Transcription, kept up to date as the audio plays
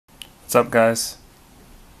What's up, guys?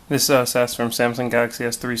 This is S from Samsung Galaxy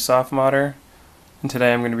S3 soft modder, and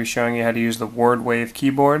today I'm going to be showing you how to use the WordWave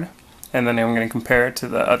keyboard, and then I'm going to compare it to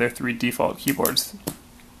the other three default keyboards.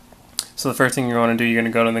 So the first thing you want to do, you're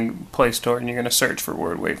going to go to the Play Store and you're going to search for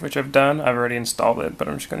WordWave, which I've done. I've already installed it, but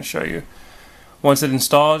I'm just going to show you. Once it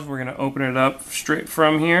installs, we're going to open it up straight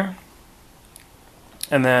from here,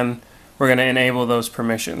 and then we're going to enable those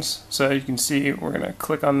permissions. So you can see we're going to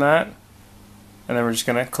click on that, and then we're just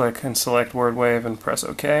going to click and select WordWave and press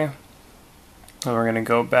OK. And we're going to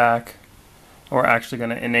go back. We're actually going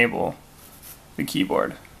to enable the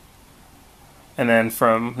keyboard. And then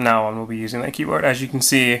from now on, we'll be using that keyboard. As you can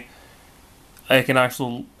see, I can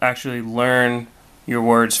actually learn your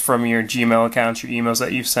words from your Gmail accounts, your emails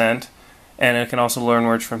that you've sent, and it can also learn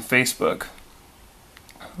words from Facebook.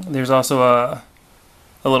 There's also a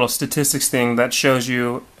little statistics thing that shows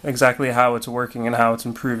you exactly how it's working and how it's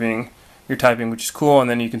improving your typing, which is cool. And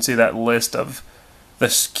then you can see that list of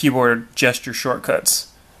the keyboard gesture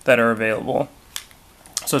shortcuts that are available.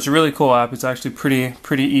 So it's a really cool app. It's actually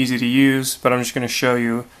pretty easy to use, but I'm just going to show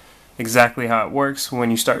you exactly how it works when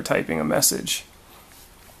you start typing a message.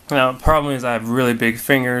 Now, the problem is I have really big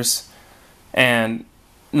fingers, and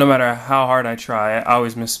no matter how hard I try, I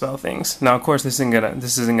always misspell things. Now, of course, this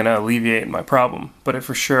isn't gonna alleviate my problem, but it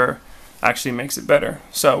for sure actually makes it better.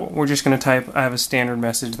 So we're just gonna type. I have a standard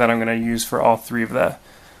message that I'm gonna use for all three of the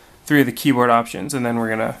keyboard options, and then we're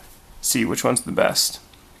gonna see which one's the best.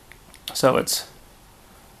 So it's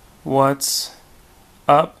 "What's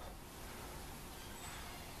up,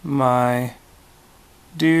 my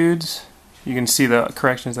dudes?" You can see the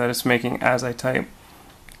corrections that it's making as I type.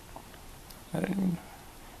 And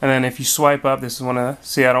then if you swipe up, this is one of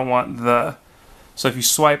see, I don't want the. So if you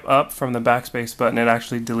swipe up from the backspace button, it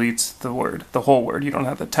actually deletes the word, the whole word. You don't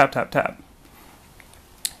have to tap, tap, tap.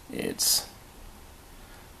 It's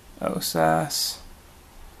OSAS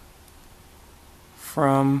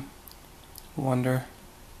from Wonder.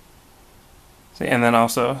 See, and then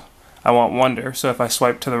also I want Wonder. So if I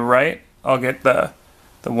swipe to the right, I'll get the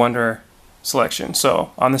Wonder selection.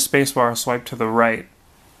 So on the spacebar, I'll swipe to the right,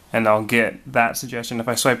 and I'll get that suggestion. If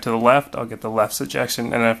I swipe to the left, I'll get the left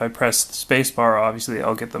suggestion, and then if I press the spacebar, obviously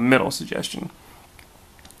I'll get the middle suggestion.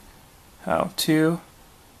 How to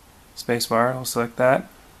spacebar, I'll select that.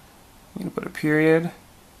 I'm going to put a period.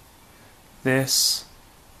 This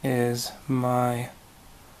is my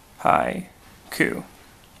haiku.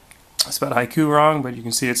 I spelled haiku wrong, but you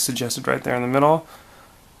can see it's suggested right there in the middle.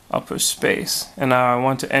 I'll push space, and now I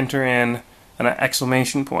want to enter in an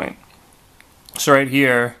exclamation point. So right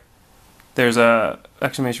here, there's a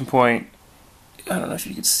exclamation point. I don't know if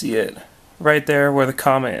you can see it right there where the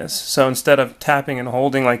comma is. So instead of tapping and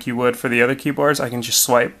holding like you would for the other keyboards, I can just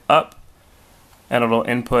swipe up and it'll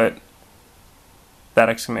input that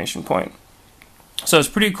exclamation point. So it's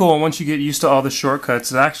pretty cool. Once you get used to all the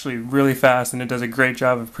shortcuts, it's actually really fast, and it does a great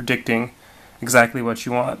job of predicting exactly what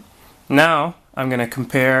you want. Now I'm going to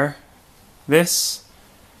compare this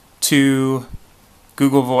to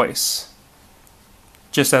Google Voice,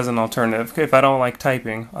 just as an alternative. If I don't like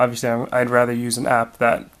typing, obviously I'd rather use an app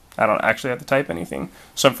that I don't actually have to type anything.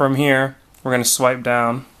 So from here, we're going to swipe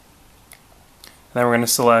down, and then we're going to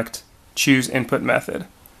select Choose Input Method,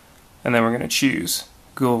 and then we're going to choose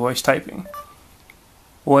Google Voice Typing.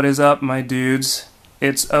 What is up, my dudes?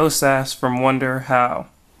 It's OSAS from Wonder How.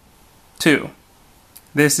 2.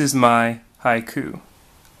 This is my haiku.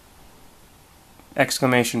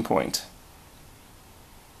 Exclamation point.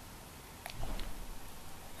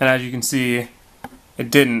 And as you can see, it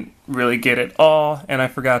didn't really get it all, and I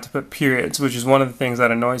forgot to put periods, which is one of the things that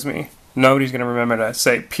annoys me. Nobody's going to remember to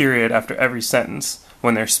say period after every sentence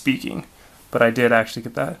when they're speaking, but I did actually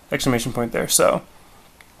get that exclamation point there. So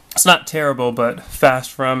it's not terrible, but fast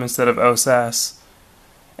from instead of OSAS,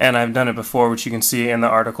 and I've done it before, which you can see in the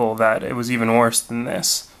article that it was even worse than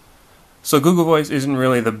this. So Google Voice isn't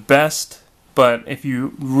really the best, but if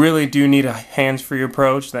you really do need a hands-free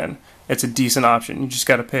approach, then it's a decent option. You just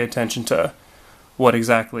got to pay attention to what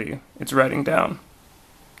exactly it's writing down.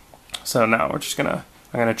 So now I'm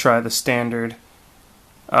gonna try the standard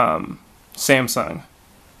Samsung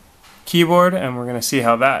keyboard, and we're gonna see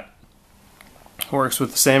how that works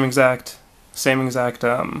with the same exact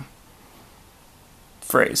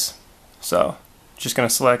phrase. So just gonna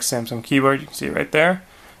select Samsung keyboard. You can see it right there.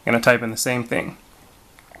 I'm gonna type in the same thing.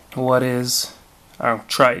 I'll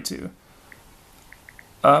try to.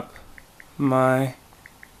 Up, my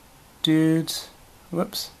dudes.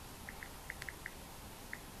 Whoops.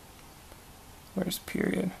 Where's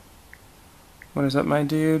period? What is up, my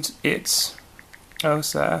dudes? It's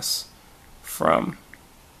OSAS from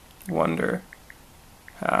Wonder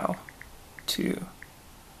How. 2.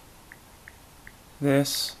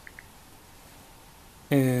 This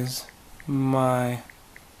is my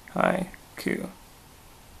haiku.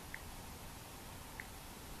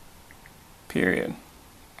 Period.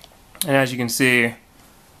 And as you can see,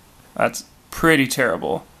 that's pretty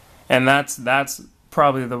terrible. And that's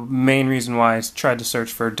probably the main reason why I tried to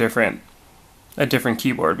search for a different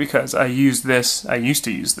keyboard, because I used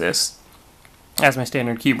to use this as my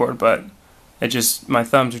standard keyboard, but my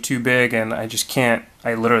thumbs are too big and I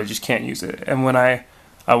literally just can't use it. And when I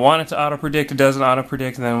want it to auto-predict, it doesn't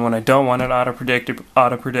auto-predict, and then when I don't want it to auto-predict, it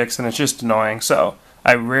auto-predicts, and it's just annoying. So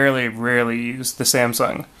I rarely use the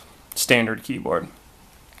Samsung standard keyboard.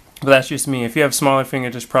 But that's just me. If you have smaller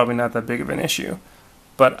fingers, it's probably not that big of an issue.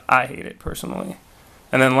 But I hate it personally.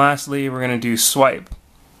 And then lastly, we're going to do Swype.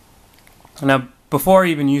 Now, before I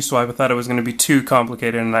even used Swype, I thought it was going to be too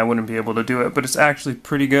complicated and I wouldn't be able to do it. But it's actually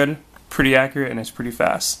pretty good, pretty accurate, and it's pretty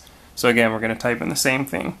fast. So again, we're going to type in the same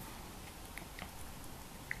thing.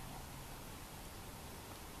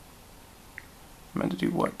 I meant to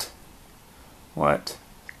do what? What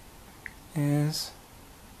is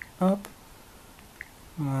up,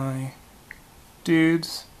 my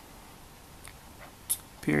dudes?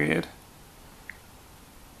 Period.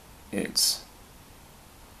 And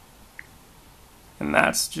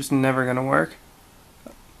that's just never gonna work.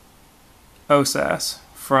 OSAS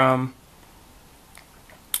from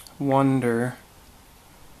wonder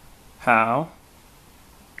how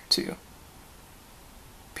to.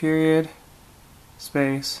 Period.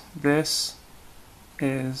 Space. This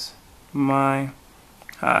is my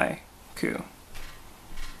haiku.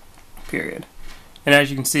 Period. And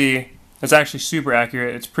as you can see, it's actually super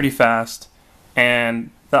accurate. It's pretty fast,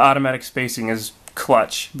 and the automatic spacing is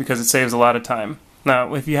clutch because it saves a lot of time.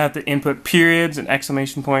 Now, if you have to input periods and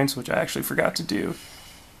exclamation points, which I actually forgot to do,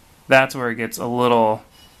 that's where it gets a little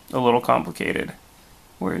complicated.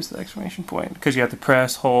 Where's the exclamation point? Because you have to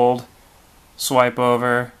press, hold, swipe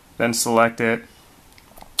over, then select it.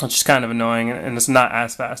 It's just kind of annoying, and it's not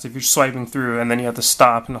as fast. If you're swiping through and then you have to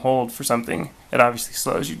stop and hold for something, it obviously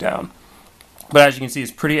slows you down. But as you can see,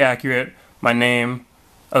 it's pretty accurate. My name,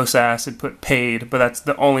 OSAS, it put paid, but that's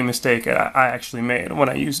the only mistake I actually made when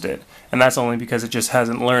I used it. And that's only because it just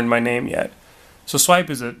hasn't learned my name yet. So Swype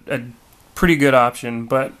is a pretty good option,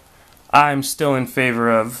 but I'm still in favor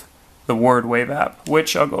of the WordWave app,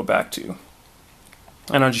 which I'll go back to.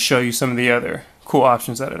 And I'll just show you some of the other cool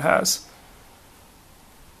options that it has.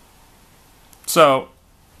 So,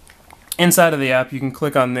 inside of the app, you can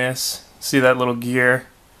click on this, see that little gear.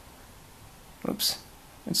 Oops,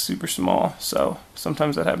 it's super small, so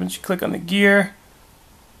sometimes that happens. You click on the gear.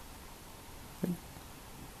 Let's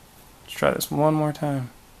try this one more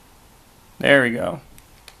time. There we go.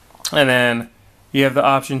 And then you have the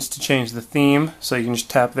options to change the theme, so you can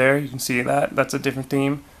just tap there. You can see that. That's a different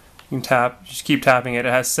theme. You can tap, just keep tapping it.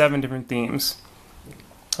 It has 7 different themes,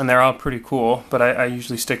 and they're all pretty cool, but I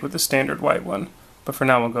usually stick with the standard white one. But for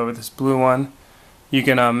now, we'll go with this blue one. You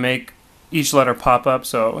can make each letter pop up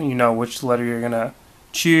so you know which letter you're going to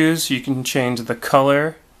choose. You can change the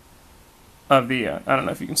color of the, I don't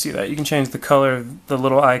know if you can see that. You can change the color of the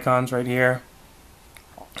little icons right here.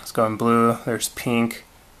 Let's go in blue. There's pink.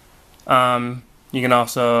 You can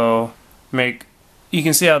also make, you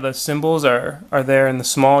can see how the symbols are there in the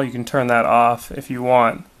small. You can turn that off if you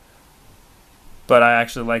want. But I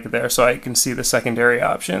actually like it there so I can see the secondary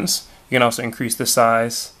options. You can also increase the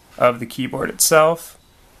size of the keyboard itself.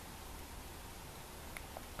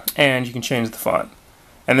 And you can change the font.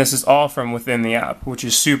 And this is all from within the app, which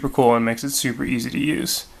is super cool and makes it super easy to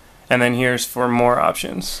use. And then here's for more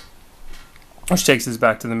options, which takes us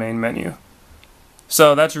back to the main menu.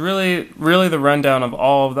 So that's really the rundown of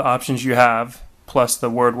all of the options you have, plus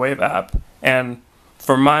the WordWave app. And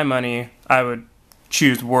for my money, I would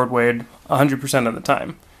choose WordWave 100% of the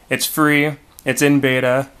time. It's free, it's in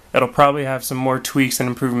beta, it'll probably have some more tweaks and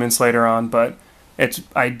improvements later on, but it's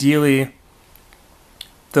ideally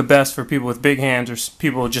the best for people with big hands or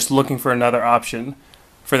people just looking for another option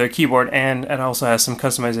for their keyboard, and it also has some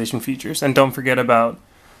customization features. And don't forget about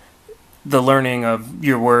the learning of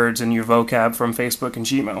your words and your vocab from Facebook and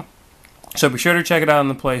Gmail. So be sure to check it out in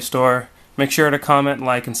the Play Store. Make sure to comment,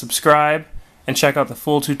 like, and subscribe, and check out the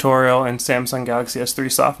full tutorial in Samsung Galaxy S3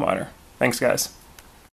 soft modder. Thanks, guys.